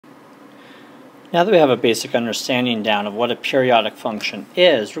Now that we have a basic understanding down of what a periodic function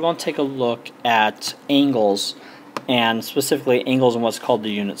is, we're going to take a look at angles, and specifically angles in what's called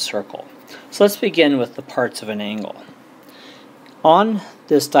the unit circle. So let's begin with the parts of an angle. On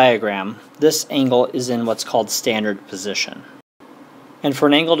this diagram, this angle is in what's called standard position. And for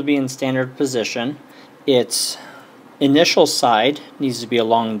an angle to be in standard position, its initial side needs to be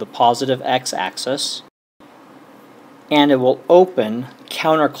along the positive x-axis, and it will open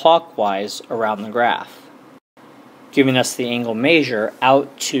counterclockwise around the graph, giving us the angle measure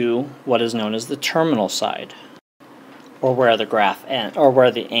out to what is known as the terminal side, or where the graph ends, or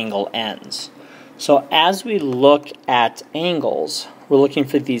where the angle ends. So as we look at angles, we're looking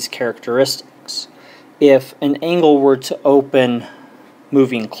for these characteristics. If an angle were to open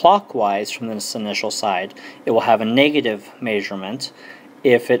moving clockwise from this initial side, it will have a negative measurement.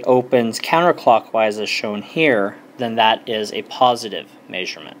 If it opens counterclockwise as shown here, then that is a positive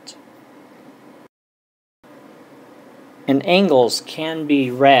measurement. And angles can be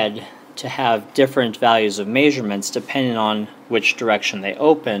read to have different values of measurements depending on which direction they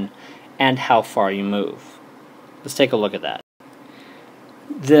open and how far you move. Let's take a look at that.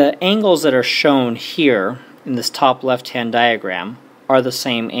 The angles that are shown here in this top left-hand diagram are the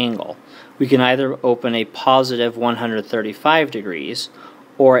same angle. We can either open a positive 135 degrees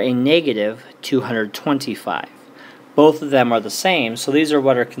or a negative 225. Both of them are the same, so these are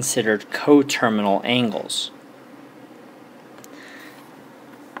what are considered coterminal angles.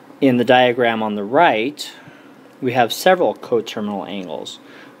 In the diagram on the right, we have several coterminal angles.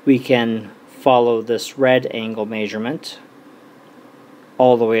 We can follow this red angle measurement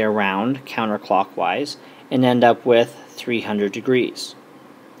all the way around counterclockwise and end up with 300 degrees.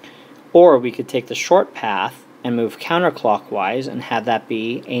 Or we could take the short path and move counterclockwise and have that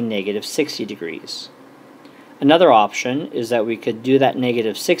be a negative 60 degrees. Another option is that we could do that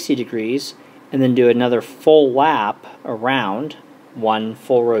negative 60 degrees and then do another full lap around. One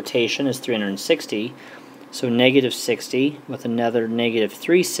full rotation is 360, so negative 60 with another negative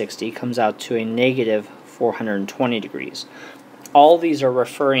 360 comes out to a negative 420 degrees. All these are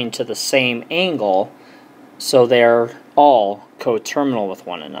referring to the same angle, so they're all coterminal with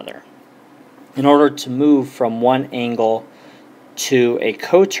one another. In order to move from one angle to a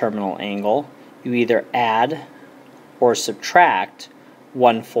coterminal angle, you either add or subtract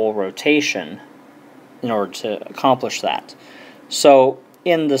one full rotation in order to accomplish that. So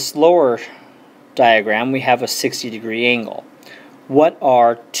in this lower diagram we have a 60-degree angle. What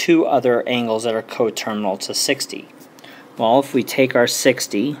are two other angles that are coterminal to 60? Well, if we take our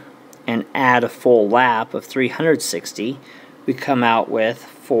 60 and add a full lap of 360, we come out with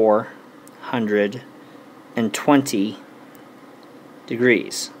 420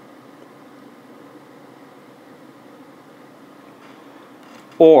 degrees.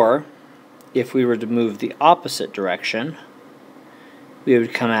 Or, if we were to move the opposite direction, we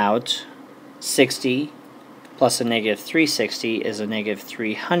would come out 60 plus a negative 360 is a negative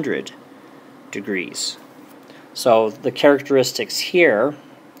 300 degrees. So the characteristics here,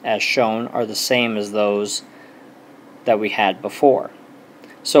 as shown, are the same as those that we had before.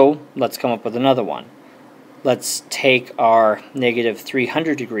 So let's come up with another one. Let's take our negative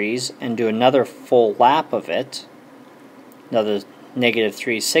 300 degrees and do another full lap of it, another negative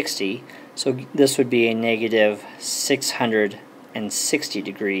 360, so this would be a negative 660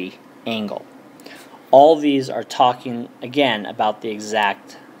 degree angle. All these are talking again about the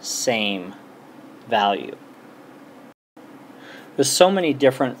exact same value. With so many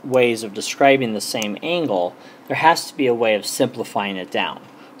different ways of describing the same angle, there has to be a way of simplifying it down.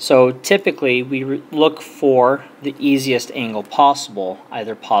 So typically we look for the easiest angle possible,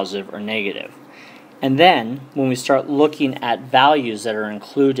 either positive or negative. And then, when we start looking at values that are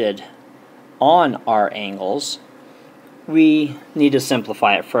included on our angles, we need to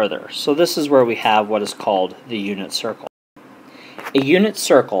simplify it further. So this is where we have what is called the unit circle. A unit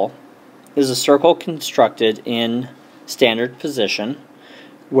circle is a circle constructed in standard position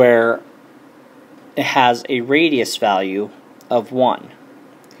where it has a radius value of 1.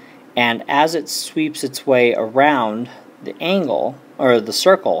 And as it sweeps its way around the angle, or the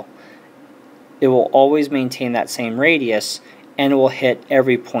circle, it will always maintain that same radius, and it will hit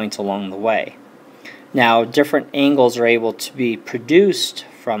every point along the way. Now, different angles are able to be produced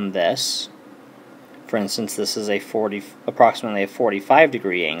from this. For instance, this is approximately a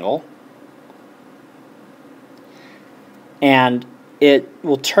 45-degree angle, and it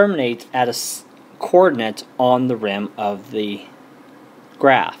will terminate at a coordinate on the rim of the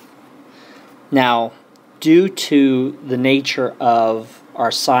graph. Now, due to the nature of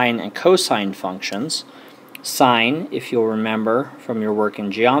our sine and cosine functions, sine, if you'll remember from your work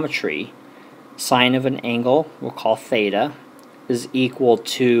in geometry, sine of an angle, we'll call theta, is equal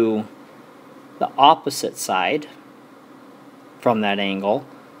to the opposite side from that angle,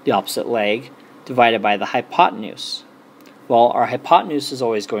 the opposite leg, divided by the hypotenuse. Well, our hypotenuse is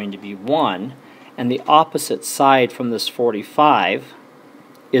always going to be 1, and the opposite side from this 45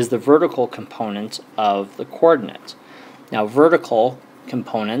 is the vertical component of the coordinate. Now, vertical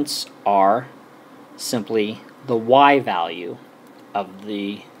components are simply the y value of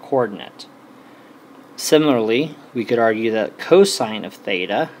the coordinate. Similarly, we could argue that cosine of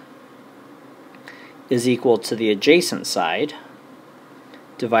theta is equal to the adjacent side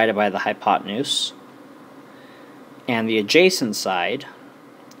divided by the hypotenuse, and the adjacent side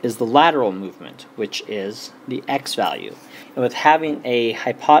is the lateral movement, which is the x value. And with having a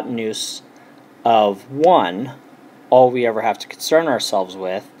hypotenuse of 1, all we ever have to concern ourselves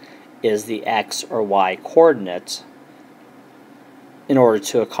with is the x or y coordinate in order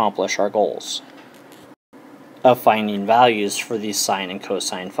to accomplish our goals of finding values for these sine and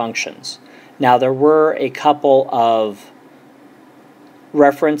cosine functions. Now, there were a couple of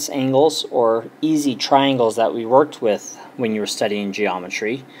reference angles or easy triangles that we worked with when you were studying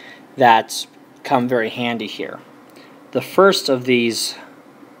geometry that come very handy here. The first of these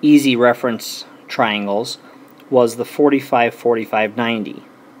easy reference triangles was the 45-45-90.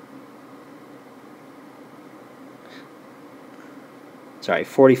 Sorry,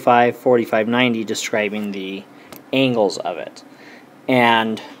 45-45-90, describing the angles of it.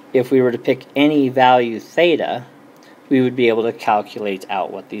 And if we were to pick any value theta, we would be able to calculate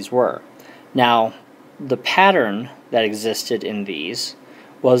out what these were. Now, the pattern that existed in these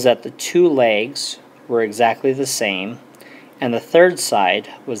was that the two legs were exactly the same, and the third side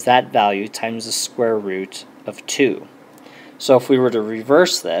was that value times the square root of 2. So if we were to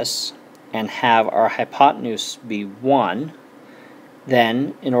reverse this and have our hypotenuse be 1,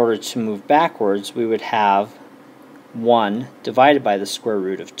 then in order to move backwards, we would have 1 divided by the square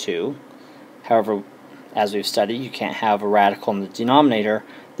root of 2. However, as we've studied, you can't have a radical in the denominator.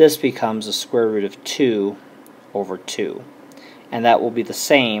 This becomes the square root of 2 over 2. And that will be the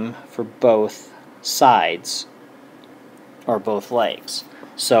same for both sides, or both legs.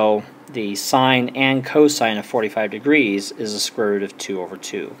 So the sine and cosine of 45 degrees is the square root of 2 over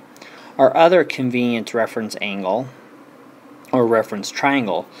 2. Our other convenient reference angle, or reference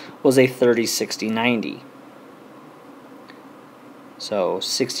triangle, was a 30-60-90. So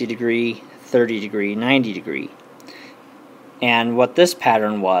 60 degree, 30 degree, 90 degree. And what this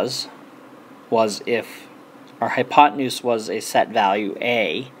pattern was if our hypotenuse was a set value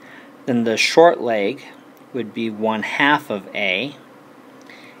a, then the short leg would be 1/2 of a,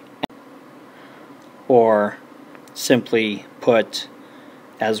 or simply put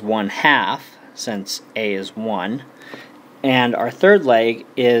as 1/2, since a is 1. And our third leg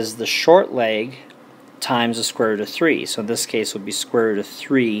is the short leg times the square root of 3. So in this case would be square root of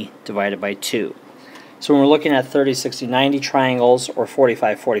 3 divided by 2. So when we're looking at 30-60-90 triangles or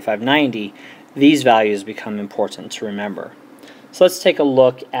 45-45-90, these values become important to remember. So let's take a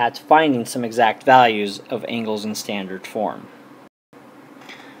look at finding some exact values of angles in standard form.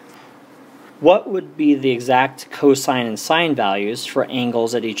 What would be the exact cosine and sine values for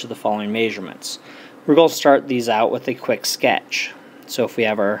angles at each of the following measurements? We're going to start these out with a quick sketch. So if we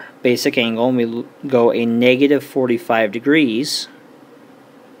have our basic angle and we go a negative 45 degrees,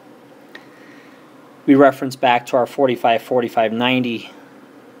 we reference back to our 45-45-90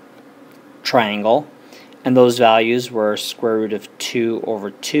 triangle, and those values were square root of 2 over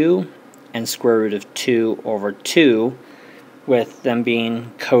 2 and square root of 2 over 2, with them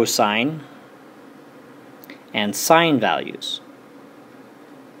being cosine and sine values.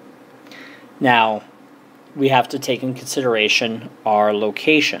 Now, we have to take in consideration our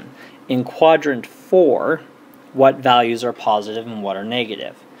location. In quadrant 4, what values are positive and what are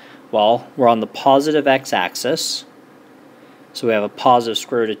negative? Well, we're on the positive x-axis, so we have a positive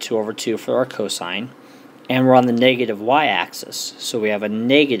square root of 2 over 2 for our cosine, and we're on the negative y-axis, so we have a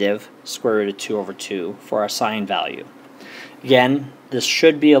negative square root of 2 over 2 for our sine value. Again, this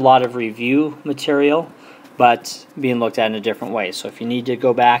should be a lot of review material, but being looked at in a different way. So if you need to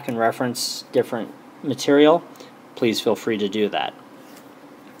go back and reference different material, please feel free to do that.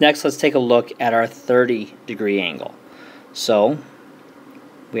 Next, let's take a look at our 30-degree angle. So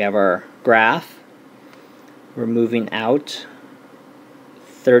we have our graph. We're moving out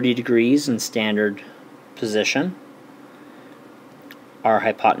 30 degrees in standard position. Our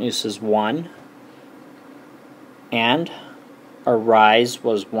hypotenuse is 1, and our rise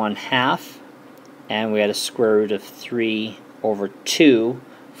was 1/2, and we had a square root of 3 over 2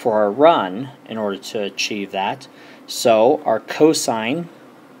 for our run in order to achieve that. So our cosine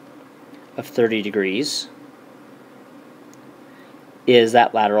of 30 degrees is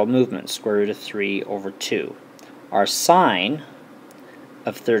that lateral movement, square root of 3 over 2. Our sine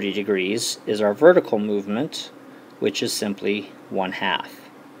of 30 degrees is our vertical movement, which is simply 1/2.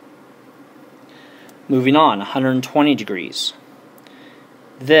 Moving on, 120 degrees.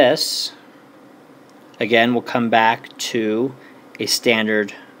 This, again, will come back to a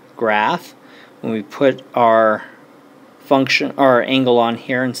standard graph. When we put our function, our angle on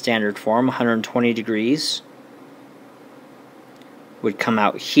here in standard form, 120 degrees would come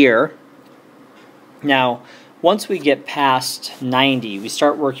out here. Now, once we get past 90, we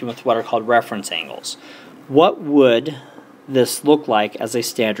start working with what are called reference angles. What would this look like as a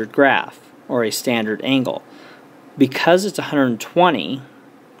standard graph or a standard angle? Because it's 120,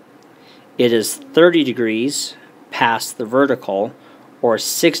 it is 30 degrees past the vertical or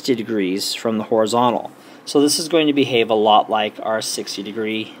 60 degrees from the horizontal. So this is going to behave a lot like our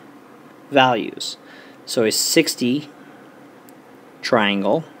 60-degree values. So a 60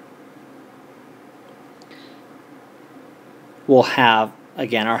 triangle will have,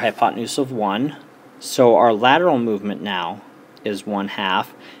 again, our hypotenuse of 1. So our lateral movement now is 1/2,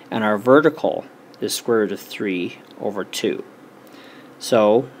 and our vertical is square root of 3 over 2.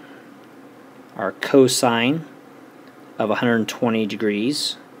 So our cosine of 120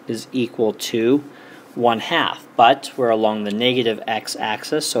 degrees is equal to 1/2, but we're along the negative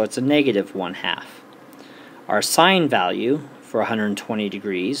x-axis, so it's a negative 1/2. Our sine value for 120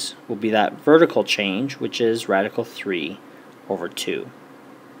 degrees will be that vertical change, which is radical 3 over 2.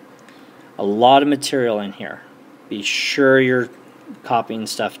 A lot of material in here. Be sure you're copying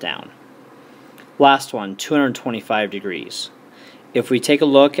stuff down. Last one, 225 degrees. If we take a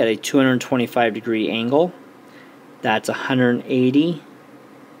look at a 225 degree angle, that's 180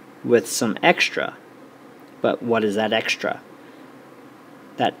 with some extra. But what is that extra?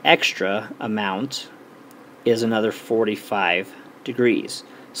 That extra amount is another 45 degrees.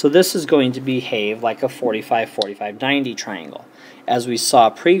 So this is going to behave like a 45-45-90 triangle. As we saw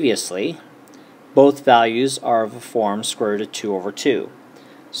previously, both values are of a form square root of 2 over 2.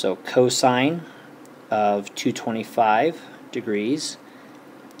 So cosine of 225 degrees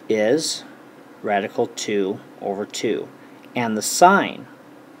is radical 2 over 2. And the sine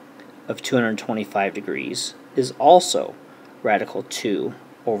of 225 degrees is also radical 2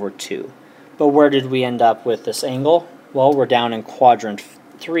 over 2. But where did we end up with this angle? Well, we're down in quadrant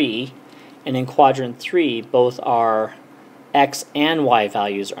 3, and in quadrant 3 both our x and y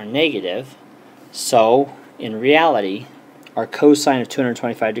values are negative, so in reality our cosine of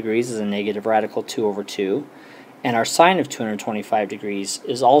 225 degrees is a negative radical 2 over 2, and our sine of 225 degrees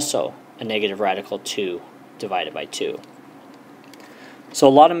is also a negative radical 2 divided by 2. So a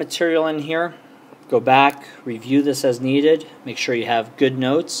lot of material in here. Go back, review this as needed, make sure you have good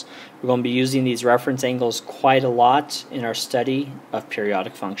notes. We're going to be using these reference angles quite a lot in our study of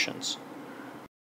periodic functions.